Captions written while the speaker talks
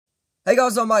Hey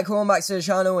guys, I'm Mike, welcome back to the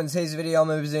channel. In today's video, I'm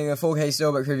going to be doing a 4K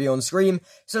Steelbook review on Scream.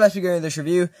 So let's begin with this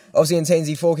review. Obviously contains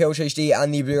the 4K Ultra HD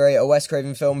and the Blu-ray, a Wes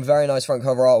Craven film. Very nice front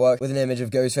cover artwork with an image of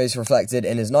Ghostface reflected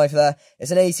in his knife there. It's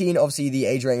an 18, obviously the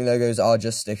age rating logos are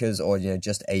just stickers, or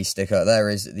just a sticker. There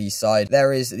is the side,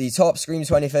 there is the top, Scream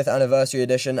 25th Anniversary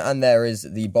Edition, and there is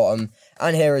the bottom,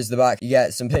 and here is the back. You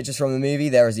get some pictures from the movie,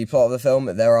 there is the plot of the film,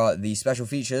 there are the special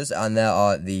features, and there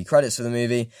are the credits for the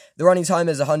movie. The running time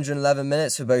is 111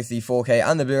 minutes for both the 4K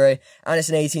and the Blu-ray, and it's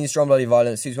an 18 strong bloody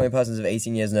violence, 2 to 20 persons of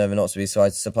 18 years and over, not to be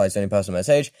supplied to any person on this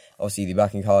age. Obviously the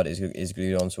backing card is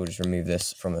glued on, so we'll just remove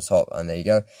this from the top, and there you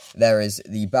go. There is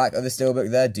the back of the Steelbook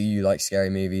there. Do you like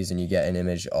scary movies? And you get an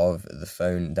image of the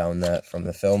phone down there from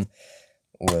the film.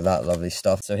 All of that lovely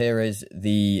stuff. So here is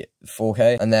the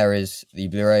 4K, and there is the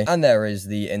Blu-ray, and there is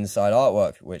the inside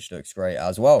artwork, which looks great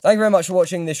as well. Thank you very much for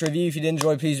watching this review. If you did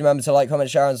enjoy, please remember to like,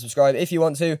 comment, share, and subscribe if you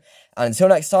want to. And until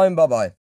next time, bye-bye.